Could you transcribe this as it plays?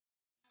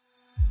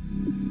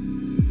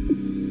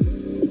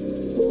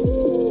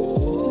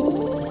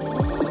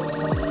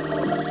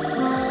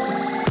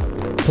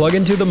plug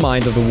into the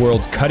minds of the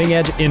world's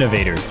cutting-edge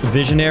innovators,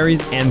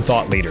 visionaries, and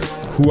thought leaders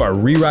who are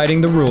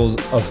rewriting the rules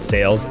of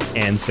sales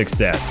and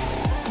success.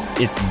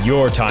 It's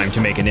your time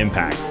to make an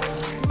impact.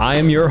 I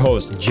am your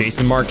host,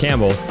 Jason Mark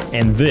Campbell,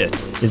 and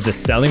this is the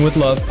Selling with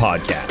Love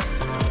podcast.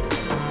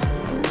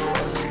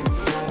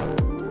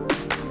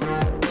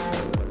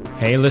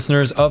 Hey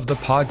listeners of the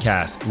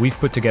podcast, we've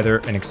put together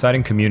an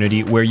exciting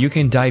community where you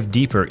can dive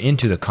deeper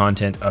into the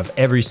content of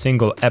every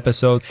single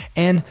episode.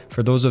 And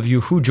for those of you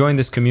who join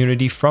this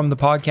community from the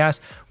podcast,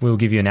 we'll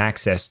give you an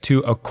access to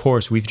a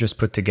course we've just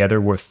put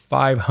together worth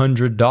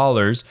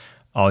 $500,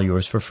 all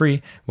yours for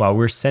free, while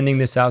we're sending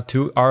this out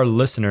to our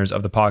listeners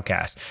of the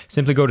podcast.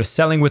 Simply go to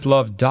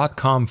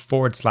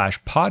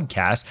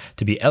sellingwithlove.com/podcast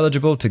to be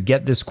eligible to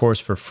get this course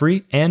for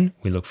free. And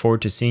we look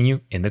forward to seeing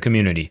you in the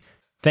community.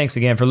 Thanks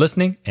again for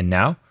listening. And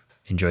now,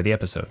 enjoy the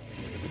episode.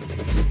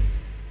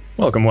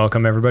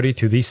 Welcome everybody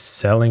to the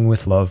Selling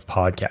with Love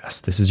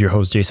podcast. This is your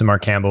host, Jason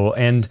Mark Campbell,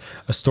 and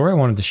a story I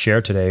wanted to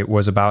share today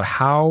was about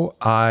how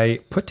I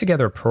put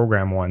together a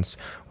program once,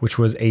 which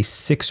was a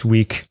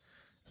 6-week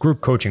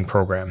group coaching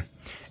program.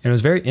 And it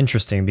was very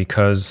interesting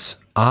because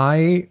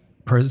I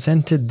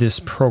presented this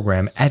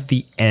program at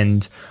the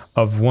end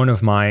of one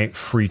of my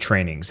free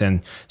trainings.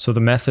 And so the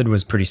method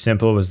was pretty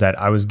simple. It was that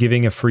I was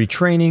giving a free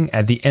training.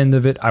 At the end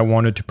of it, I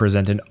wanted to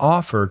present an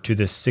offer to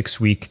this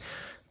 6-week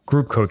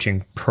group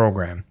coaching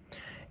program.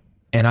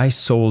 And I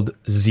sold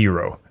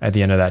 0 at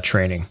the end of that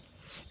training.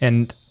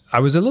 And I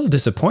was a little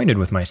disappointed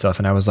with myself.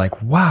 And I was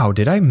like, wow,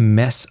 did I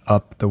mess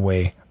up the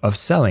way of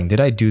selling? Did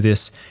I do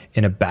this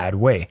in a bad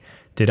way?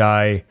 Did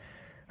I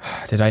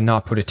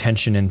not put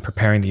attention in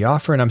preparing the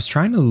offer? And I was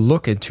trying to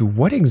look into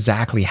what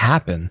exactly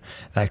happened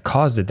that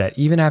caused it, that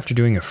even after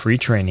doing a free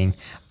training,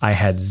 I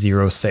had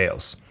 0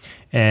 sales.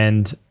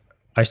 And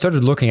I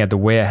started looking at the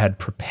way I had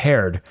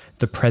prepared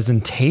the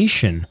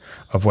presentation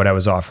of what I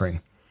was offering.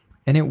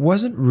 And it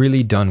wasn't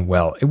really done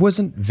well. It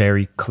wasn't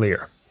very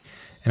clear.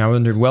 And I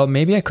wondered, well,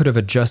 maybe I could have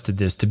adjusted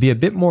this to be a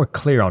bit more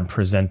clear on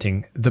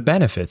presenting the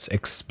benefits,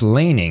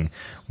 explaining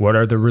what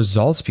are the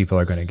results people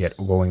are going to get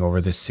going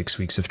over this 6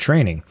 weeks of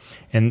training.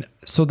 And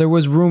so there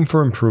was room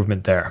for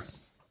improvement there.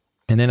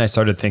 And then I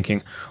started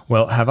thinking,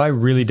 well, have I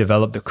really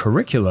developed the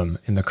curriculum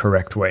in the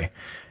correct way?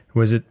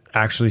 Was it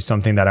actually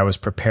something that I was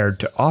prepared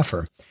to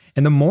offer?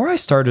 And the more I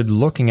started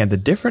looking at the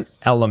different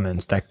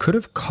elements that could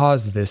have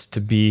caused this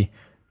to be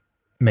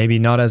maybe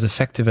not as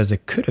effective as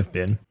it could have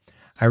been,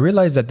 I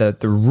realized that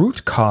the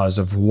root cause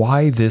of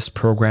why this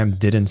program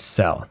didn't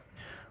sell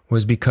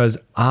was because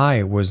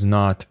I was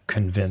not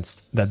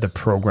convinced that the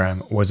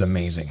program was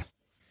amazing.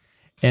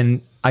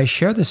 And I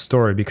share this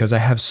story because I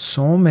have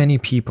so many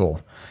people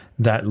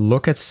that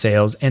look at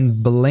sales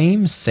and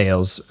blame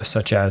sales,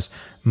 such as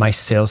my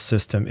sales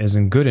system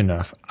isn't good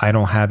enough, I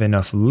don't have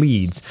enough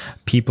leads,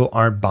 people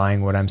aren't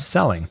buying what I'm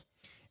selling.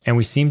 And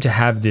we seem to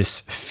have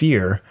this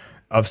fear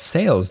of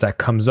sales that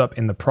comes up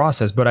in the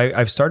process. But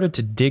I've started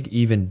to dig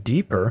even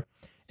deeper,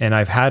 and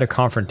I've had a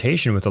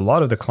confrontation with a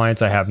lot of the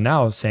clients I have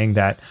now saying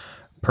that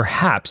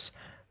perhaps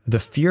the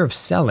fear of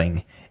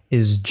selling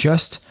is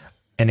just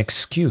an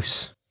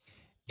excuse.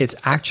 It's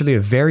actually a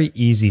very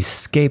easy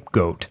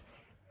scapegoat,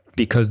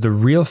 because the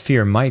real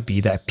fear might be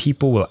that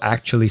people will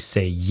actually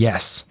say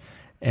yes,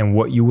 and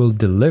what you will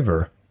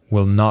deliver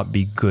will not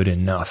be good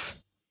enough.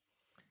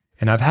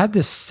 And I've had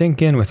this sink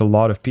in with a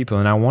lot of people,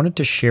 and I wanted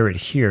to share it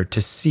here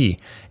to see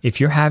if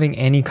you're having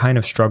any kind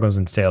of struggles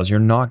in sales, you're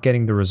not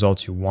getting the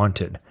results you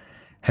wanted.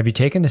 Have you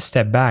taken a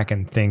step back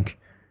and think,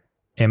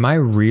 am I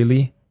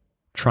really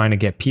trying to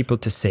get people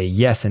to say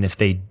yes? And if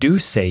they do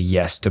say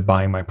yes to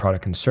buying my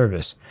product and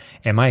service,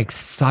 am I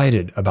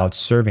excited about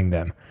serving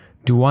them?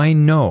 Do I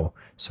know,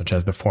 such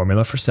as the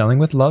formula for Selling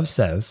with Love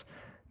says,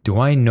 do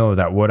I know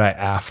that what I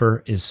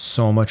offer is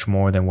so much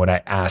more than what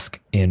I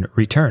ask in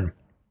return?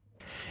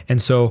 And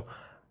so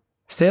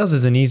sales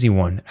is an easy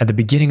one at the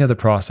beginning of the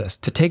process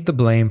to take the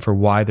blame for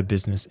why the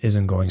business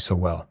isn't going so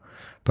well.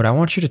 But I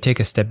want you to take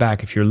a step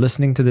back, if you're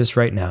listening to this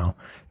right now,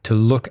 to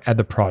look at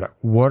the product.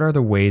 What are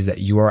the ways that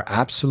you are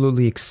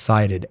absolutely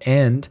excited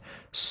and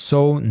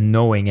so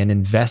knowing and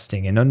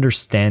investing and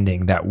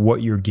understanding that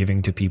what you're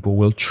giving to people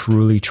will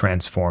truly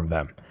transform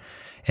them?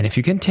 And if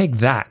you can take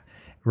that,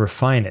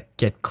 refine it,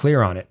 get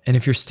clear on it. And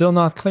if you're still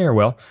not clear,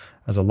 well,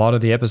 as a lot of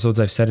the episodes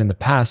I've said in the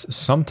past,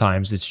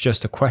 sometimes it's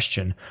just a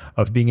question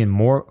of being in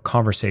more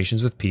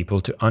conversations with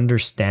people to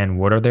understand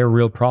what are their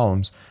real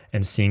problems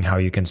and seeing how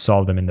you can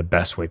solve them in the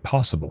best way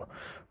possible.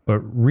 But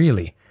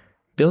really,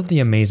 build the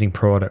amazing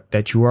product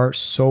that you are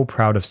so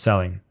proud of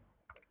selling.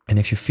 And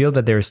if you feel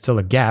that there is still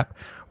a gap,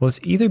 well, it's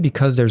either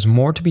because there's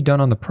more to be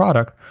done on the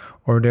product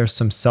or there's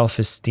some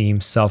self-esteem,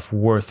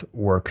 self-worth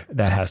work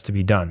that has to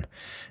be done.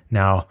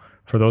 Now,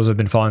 for those who have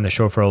been following the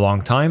show for a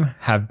long time,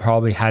 have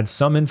probably had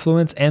some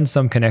influence and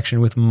some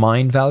connection with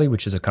Mindvalley,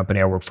 which is a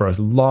company I worked for a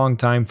long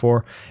time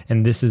for.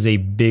 And this is a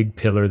big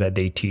pillar that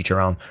they teach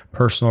around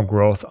personal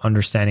growth,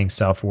 understanding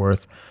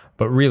self-worth.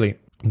 But really,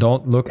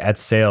 Don't look at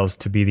sales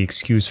to be the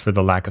excuse for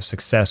the lack of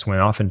success when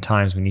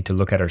oftentimes we need to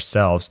look at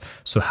ourselves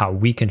so how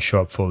we can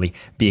show up fully,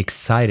 be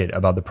excited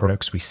about the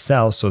products we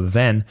sell so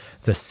then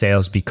the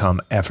sales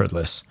become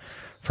effortless.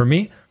 For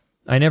me,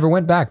 I never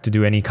went back to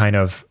do any kind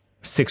of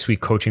 6-week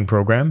coaching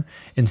program.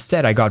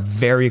 Instead, I got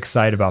very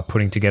excited about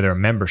putting together a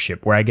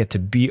membership where I get to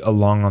be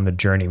along on the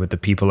journey with the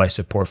people I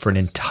support for an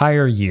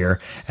entire year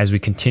as we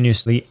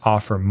continuously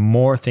offer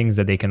more things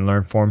that they can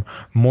learn from,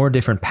 more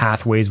different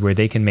pathways where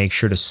they can make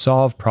sure to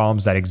solve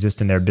problems that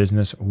exist in their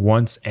business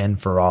once and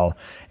for all.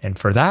 And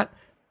for that,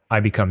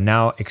 I become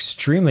now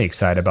extremely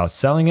excited about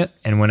selling it.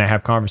 And when I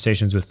have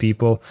conversations with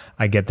people,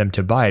 I get them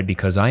to buy it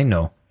because I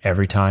know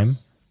every time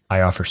I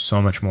offer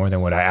so much more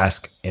than what I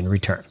ask in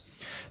return.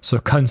 So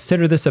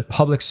consider this a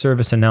public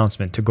service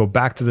announcement to go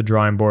back to the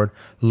drawing board,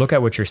 look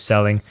at what you're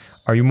selling.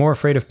 Are you more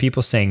afraid of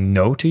people saying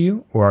no to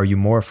you, or are you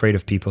more afraid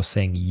of people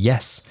saying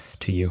yes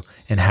to you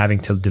and having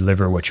to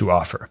deliver what you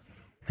offer?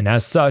 And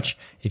as such,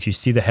 if you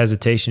see the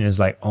hesitation is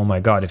like, oh my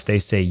God, if they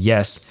say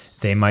yes,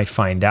 they might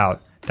find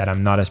out that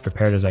I'm not as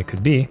prepared as I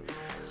could be.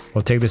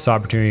 Well, take this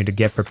opportunity to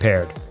get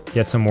prepared,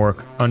 get some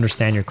work,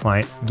 understand your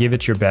client, give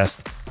it your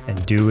best,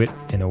 and do it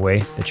in a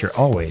way that you're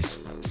always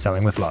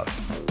selling with love.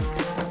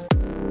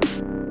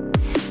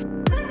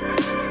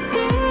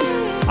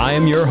 I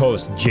am your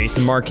host,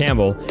 Jason Mark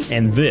Campbell,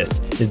 and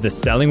this is the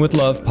Selling with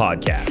Love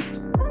podcast.